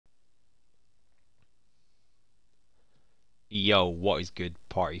Yo, what is good,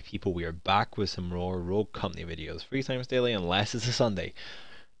 party people? We are back with some more Rogue Company videos, 3 times daily, unless it's a Sunday.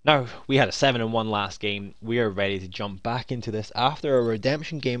 Now, we had a 7-1 last game. We are ready to jump back into this after a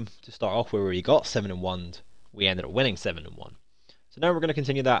redemption game to start off where we got 7-1. We ended up winning 7-1. So now we're going to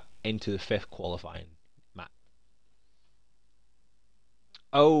continue that into the 5th qualifying map.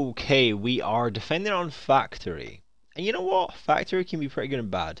 Okay, we are defending on Factory. And you know what? Factory can be pretty good and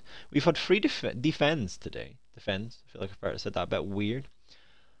bad. We've had 3 defends today. Defends. I feel like I said that a bit weird.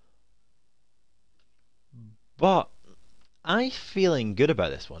 But I'm feeling good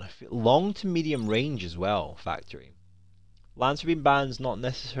about this one. I feel long to medium range as well, Factory. Lancer beam ban's not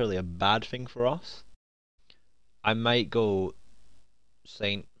necessarily a bad thing for us. I might go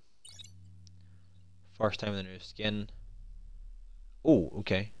Saint. First time in the new skin. Oh,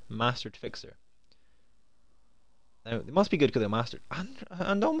 okay. Mastered Fixer. Now, they must be good because they're mastered.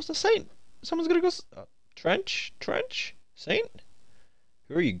 And almost a Saint. Someone's gonna go... Trench? Saint?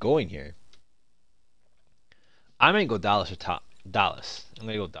 Who are you going here? I might go Dallas or Dallas. I'm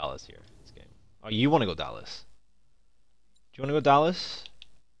gonna go Dallas here. This game. Oh, you want to go Dallas? Do you want to go Dallas?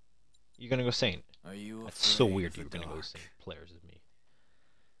 You're gonna go Saint. Are you? That's so weird. You're gonna go Saint players as me.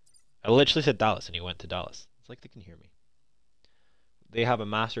 I literally said Dallas, and he went to Dallas. It's like they can hear me. They have a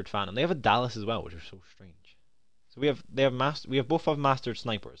mastered Phantom. They have a Dallas as well, which is so strange. So we both have mastered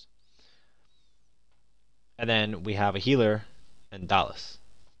snipers. And then we have a healer in Dallas.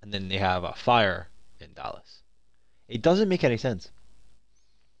 And then they have a fire in Dallas. It doesn't make any sense.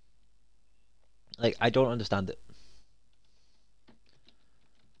 Like, I don't understand it.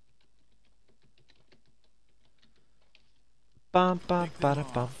 Bum, bum, bada,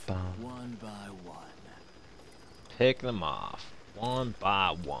 bum, bum. One by one. Pick them off. One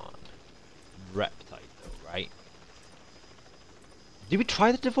by one. Rep tight though, right? Did we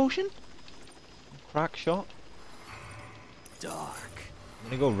try the devotion? Crack shot? Dark. I'm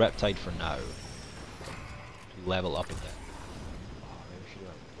gonna go Reptide for now. To level up a bit. Oh, maybe we should do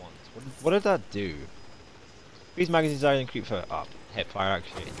it once. What did that do? These magazines are in creep for up. Hip fire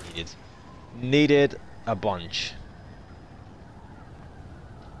actually needed a bunch.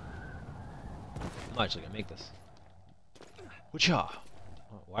 I'm actually gonna make this. Whatcha?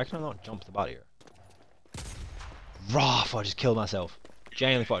 Why can I not jump the body here? Raw! I thought I just killed myself.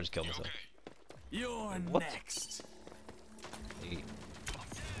 Genuinely thought I just killed myself. You're What? next. Hey.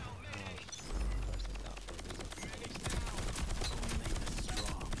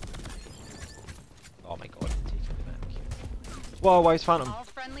 Oh my god, whoa, why is Phantom? All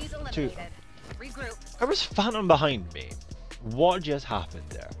friendlies eliminated. Regroup. There was Phantom behind me. What just happened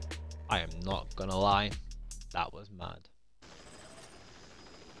there? I am not gonna lie. That was mad.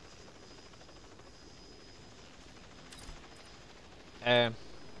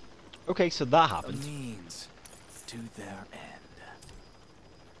 Okay, so that happened. A means to their end.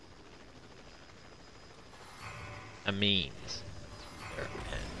 A means to their end.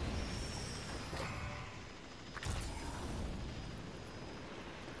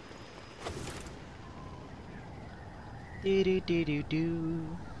 Do do do do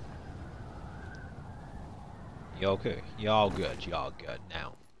do. Y'all okay? Y'all good? Y'all good?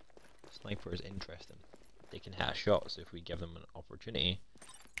 Now, sniper is interesting. They can hit shots if we give them an opportunity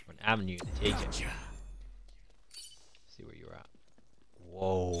or an avenue to take it. See where you're at.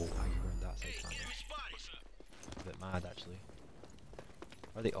 Whoa, you're on that side. A bit mad actually.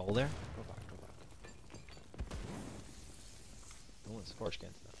 Are they all there? Go back, go back. Don't let Scorch get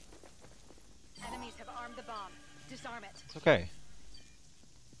into that. Enemies have armed the bomb. Disarm it. It's okay.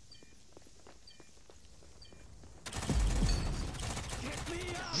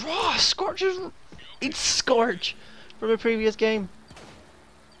 Raw! Scorch is... It's Scorch! From a previous game.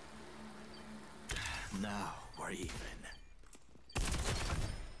 Now we're even.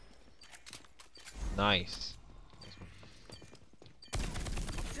 Nice.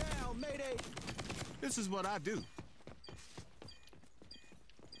 Down, Mayday. This is what I do.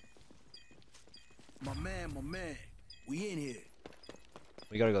 My man, we in here.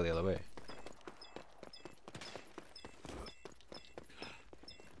 We gotta go the other way.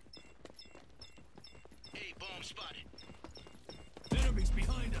 Hey, bomb spotted. Enemies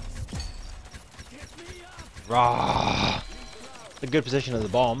behind us. Get me up. Raw! A good position of the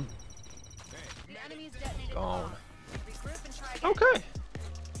bomb. The enemy's detonated Gone. bomb. Regroup and try again. Okay.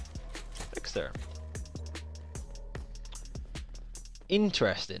 Fix there.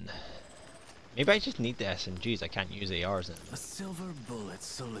 Interesting. Maybe I just need the SMGs. I can't use ARs in A silver bullet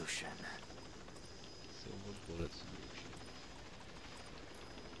solution. Silver bullet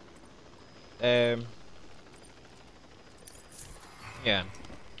solution. Yeah.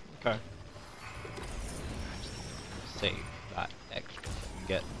 Okay. Save can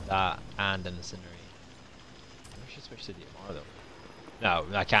get that and an incendiary. I should switch to DMR though. No,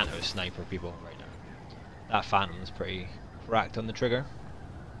 I can't have a sniper people right now. That Phantom is pretty cracked on the trigger.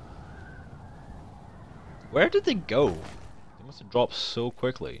 Where did they go? They must have dropped so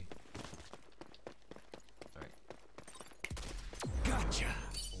quickly. Alright. Gotcha.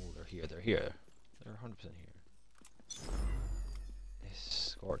 Oh, they're here, they're here. They're 100% here. This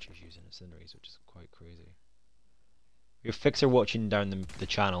Scorch is using incendiaries, which is quite crazy. Your fixer watching down the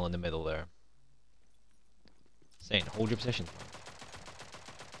channel in the middle there. Saying, hold your position.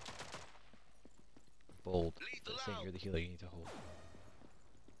 Bold. Saying you're the healer, you need to hold.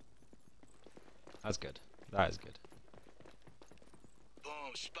 That's good. That is good.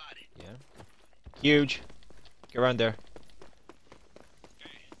 Bomb spotted. Yeah. Huge. Get around there.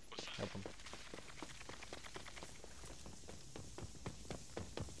 Help him.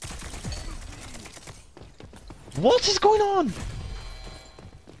 What is going on?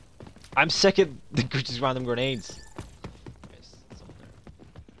 I'm sick of the just random grenades. Yes, something there.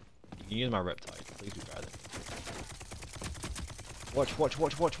 You can use my Riptide. Please be better than me.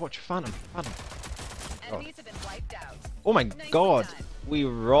 Watch. Phantom. Enemies have been wiped out. Oh my Nicely god. done. We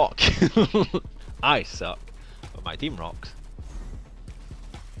rock. I suck. But my team rocks.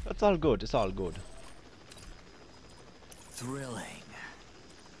 That's all good. It's all good. Thrilling.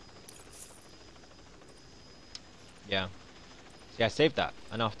 Yeah. See, I saved that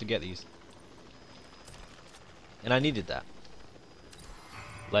enough to get these. And I needed that.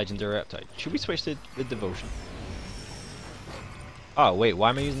 Legendary Reptile. Should we switch to the Devotion? Oh, wait,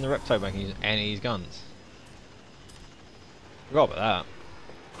 why am I using the Reptile when I can use any of these guns? Forgot about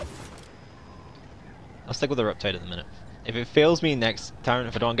that. I'll stick with the Reptile at the minute. If it fails me next turn,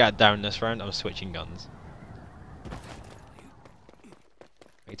 if I don't get down this round, I'm switching guns. I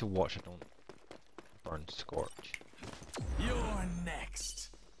need to watch I don't burn Scorch. You're next.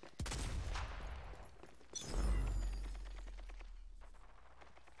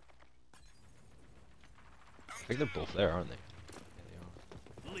 I think they're both there, aren't they? Yeah,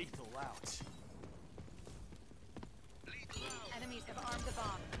 they are. Lethal out. Enemies have armed the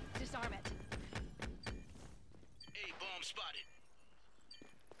bomb. Disarm it. Hey, bomb spotted.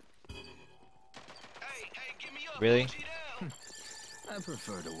 Hey, give me up. Really? I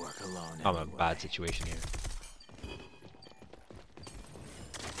prefer to work alone. I'm in a bad situation here.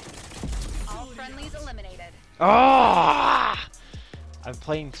 All friendlies eliminated. Ah! I'm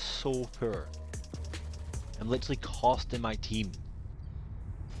playing so poor. I'm literally costing my team.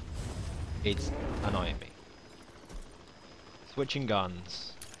 It's annoying me. Switching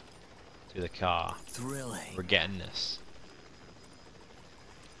guns to the car. Thrilling. We're getting this.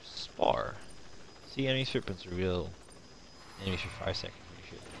 Spar. See enemy footprints reveal enemies for 5 seconds when you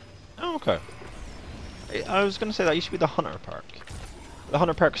shoot. Oh, okay. I was gonna say that used to be the Hunter perk. The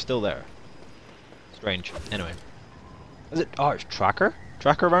Hunter perk's still there. Strange. Anyway. Is it? Oh, it's Tracker?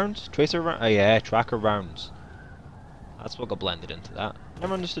 Tracker rounds? Tracer rounds? Oh yeah, Tracker rounds. That's what got blended into that.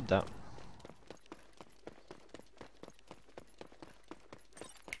 Never understood that.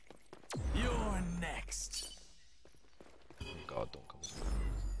 You're next. Oh god, don't come this way.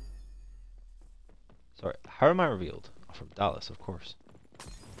 Sorry, how am I revealed? Oh, from Dallas, of course.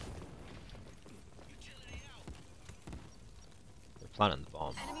 They're planting the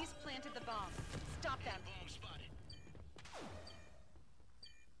bomb. Enemies planted the bomb. Stop them. Bomb spotted.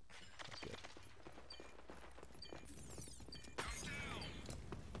 That's good.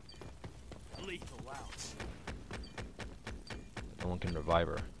 Lethal out. No one can revive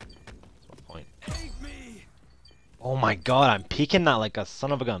her. That's my point. Aid me. Oh my god, I'm peeking that like a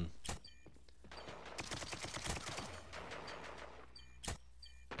son of a gun.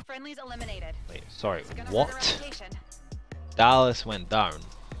 Friendlies eliminated. Wait, sorry, It's gonna hurt our what? reputation. Dallas went down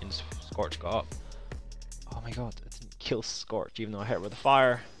and Scorch got up. Oh my god, it didn't kill Scorch even though I hit her with the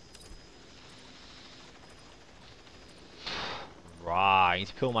fire. Right, I need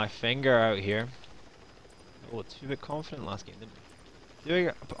to pull my finger out here. Oh, it's a bit confident last game, didn't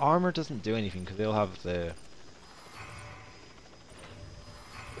we? But armor doesn't do anything because they'll have the...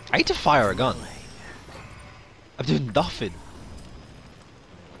 I need to fire a gun. I'm doing nothing.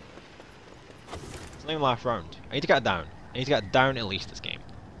 It's not even last round. I need to get it down. I need to get it down at least this game.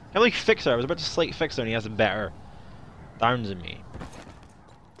 I can't really fix her. I was about to slate Fixer and he has a better downs than me.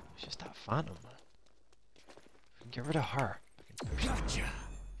 It's just that Phantom. I can get rid of her. I can push her. Gotcha.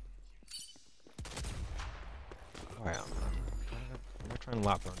 Alright, I'm gonna try and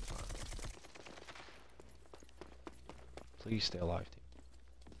lap around the Phantom. Please stay alive, team.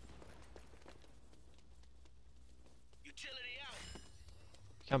 Utility out.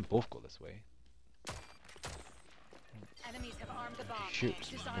 We can't both go this way. Enemies have armed the bomb. Shoot,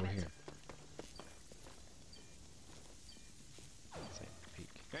 Disarm over it. here. Side peek.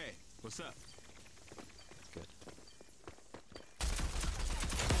 Hey, what's up? That's good.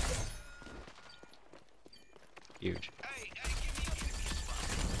 Huge. Hey, give me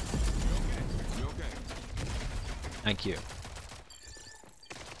a You okay? Thank you.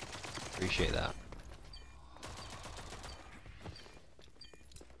 Appreciate that.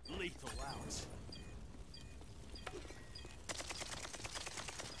 Lethal out.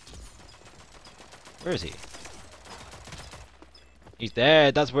 Where is he? He's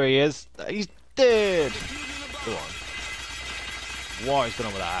dead. That's where he is. He's dead. Go on. What is going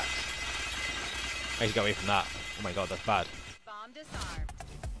on with that axe? I need to get away from that. Oh my god, that's bad. Bomb disarmed.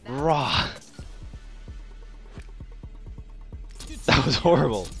 Rah. That was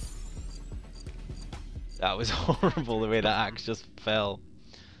horrible. That was horrible the way that axe just fell.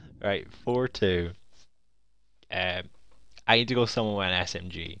 Right, 4-2. I need to go somewhere with an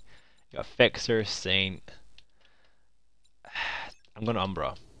SMG. You got Fixer, Saint. I'm going to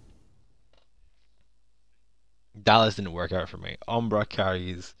Umbra. Dallas didn't work out for me. Umbra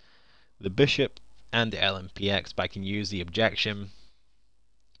carries the Bishop and the LMPX, but I can use the Objection.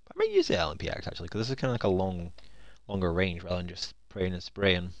 I might use the LMPX actually, because this is kind of like a longer range rather than just spraying and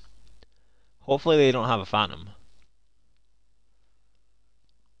spraying. Hopefully they don't have a Phantom.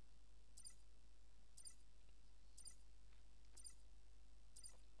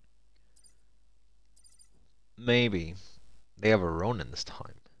 Maybe. They have a Ronin this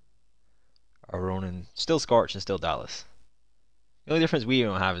time. A Ronin. Still Scorch and still Dallas. The only difference we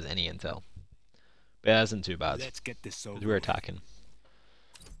don't have is any intel. But that isn't too bad. Let's get this over. Because we're attacking.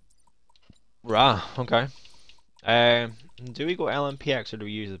 Rah, okay. Do we go LMPX or do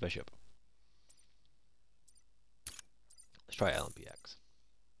we use the Bishop? Let's try LMPX.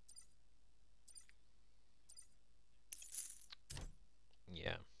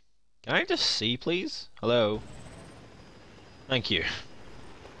 Yeah. Can I just see, please? Hello? Thank you.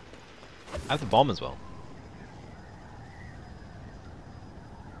 I have the bomb as well.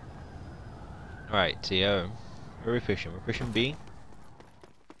 Alright, TO. Where are we pushing? We're pushing B.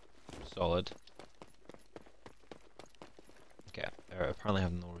 Solid. Okay, I apparently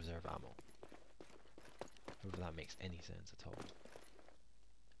have no reserve ammo. If that makes any sense at all.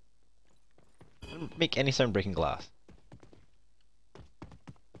 Doesn't make any sound breaking glass.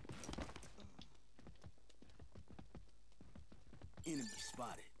 Enemy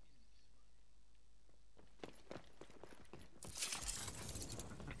spotted.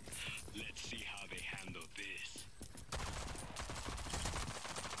 Let's see how they handle this.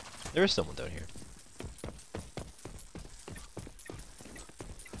 There is someone down here.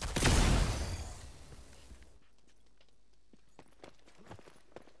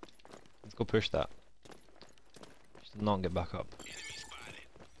 Let's go push that. Just not get back up. Enemy spotted.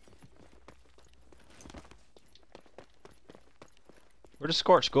 Where does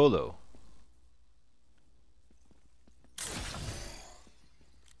Scorch go though?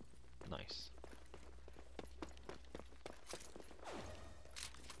 Nice.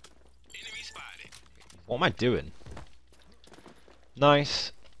 Enemy spotted. What am I doing?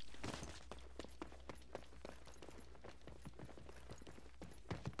 Nice.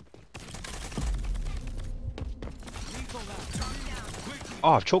 Lethal out. Quickly.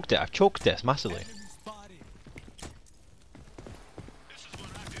 Oh, I've choked it. I've choked this massively. Enemy spotted. This is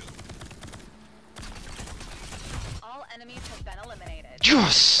what I do. All enemies have been eliminated.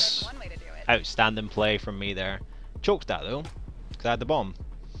 Yes! That's one way to do it. Outstanding play from me there. Choked that though, because I had the bomb.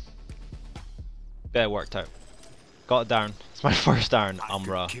 Bet it worked out. Got it down. It's my first down, I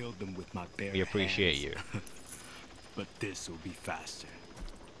Umbra. could kill them with my bare We appreciate hands. you. But this will be faster.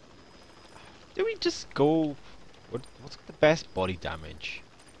 Do we just go... What's got the best body damage?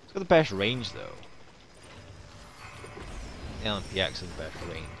 What's got the best range though? LMPX is the best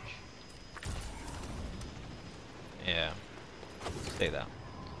range. Yeah. Say that.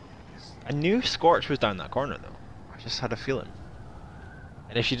 I knew Scorch was down that corner though. I just had a feeling.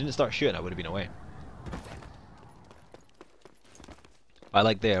 And if she didn't start shooting, I would have been away. I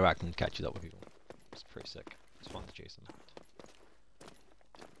like the arachnid catches up with people. It's pretty sick. It's fun to chase them.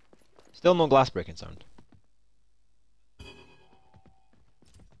 Still no glass breaking sound.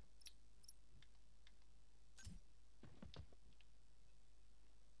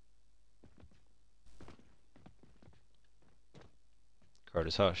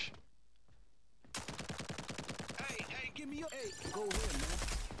 Curtis Hush. Hey, give me your... Hey, go ahead,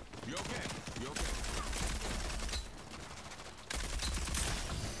 man. You okay? You okay?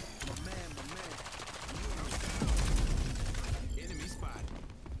 My man. Enemy spotted.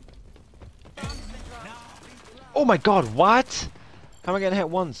 Bomb's been dropped. Oh, Oh my god, what? How am I getting hit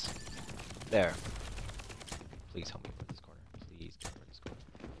once? There. Please help me with this corner. Please get rid of this corner.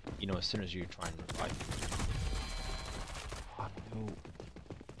 You know, as soon as you try and revive. Oh no.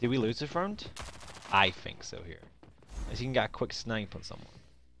 Did we lose this round? I think so here. As you can get a quick snipe on someone.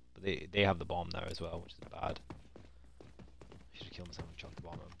 But they have the bomb now as well, which is bad. I should have killed myself and chucked the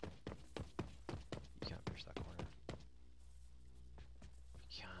bomb at him. You can't push that corner.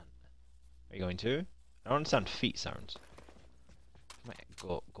 You can't. Are you going to? I don't understand feet sounds. My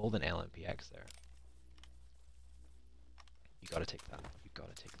golden LMPX there. You gotta take that. You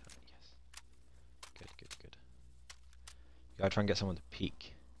gotta take that. Yes. Good, good, good. You gotta try and get someone to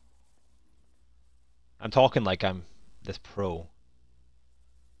peek. I'm talking like I'm this pro.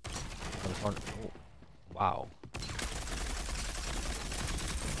 Oh, wow.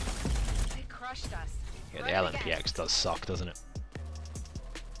 They crushed us. Yeah, the LMPX does suck, doesn't it?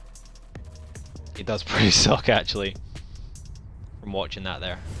 It does pretty suck, actually. From watching that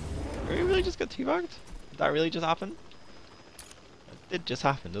there. Did we really just get teabagged? Did that really just happen? It did just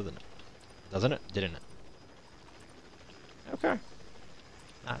happen, doesn't it? Doesn't it? Didn't it? Okay.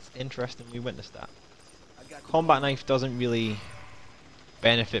 That's interesting, we witnessed that. Combat knife doesn't really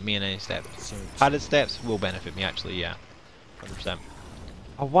benefit me in any steps. Padded steps will benefit me, actually, yeah. 100%.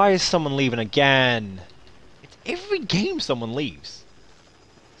 Oh, why is someone leaving again? It's every game someone leaves.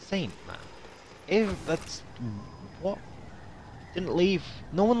 Saint, man. That's... What? Didn't leave.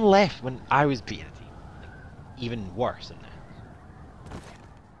 No one left when I was beating a team. Like, even worse than that.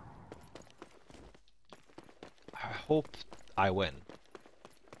 I hope I win.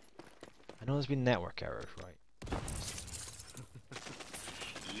 I know there's been network errors, right?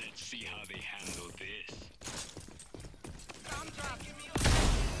 Let's see how they handle this.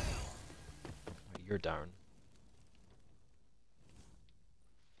 Right, you're down.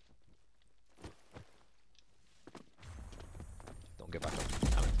 Don't get back up.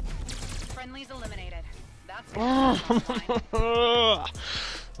 Damn it. Friendlies eliminated. That's Why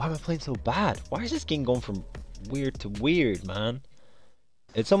am I playing so bad? Why is this game going from weird to weird, man?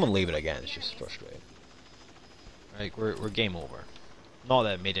 Did someone leave it again? It's just frustrating. Like, we're game over. Not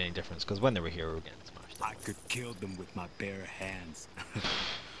that it made any difference, because when they were here, we were getting smashed. I could kill them with my bare hands.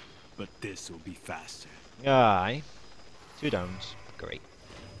 But this will be faster. Aye. 2 downs. Great.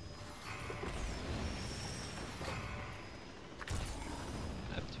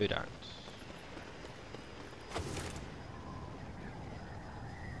 I have 2 downs.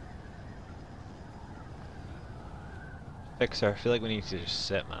 Fixer, I feel like we need to just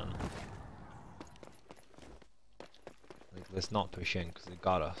sit, man. Like, let's not push in, because they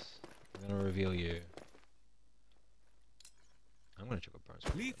got us. I'm gonna reveal you. I'm gonna chuck a burn.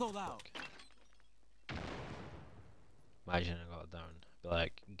 Lethal out. Imagine I got it down. Be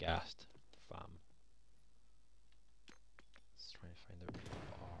like, gassed. Fam. Let's try and find out where you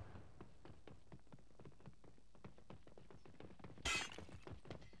are.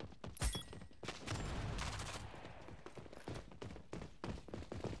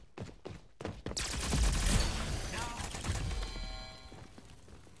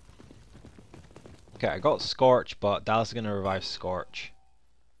 Okay, I got Scorch, but Dallas is gonna revive Scorch.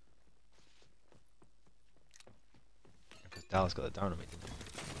 Because Dallas got it down on me, didn't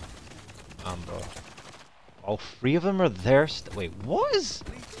he? Bro. All 3 of them are there. Wait, what is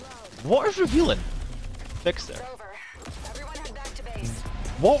revealing Fixer? It's over. Everyone head back to base.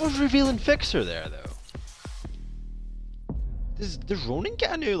 What was revealing Fixer there, though? Does Ronin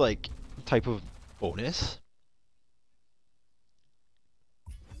get a new, like, type of bonus?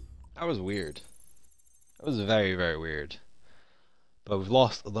 That was weird. That was very, very weird. But we've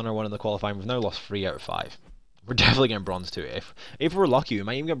lost another one in the qualifying. We've now lost 3 out of 5. We're definitely getting bronze 2. If we're lucky, we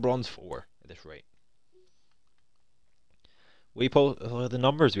might even get bronze 4 at this rate. The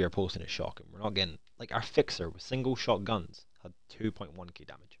numbers we are posting is shocking. We're not getting, like, our Fixer with single shot guns had 2.1k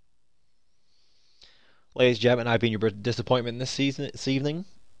damage. Ladies and gentlemen, I've been your disappointment this evening.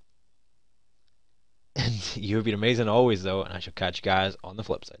 And you have been amazing always, though, and I shall catch you guys on the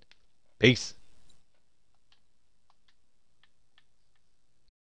flip side. Peace.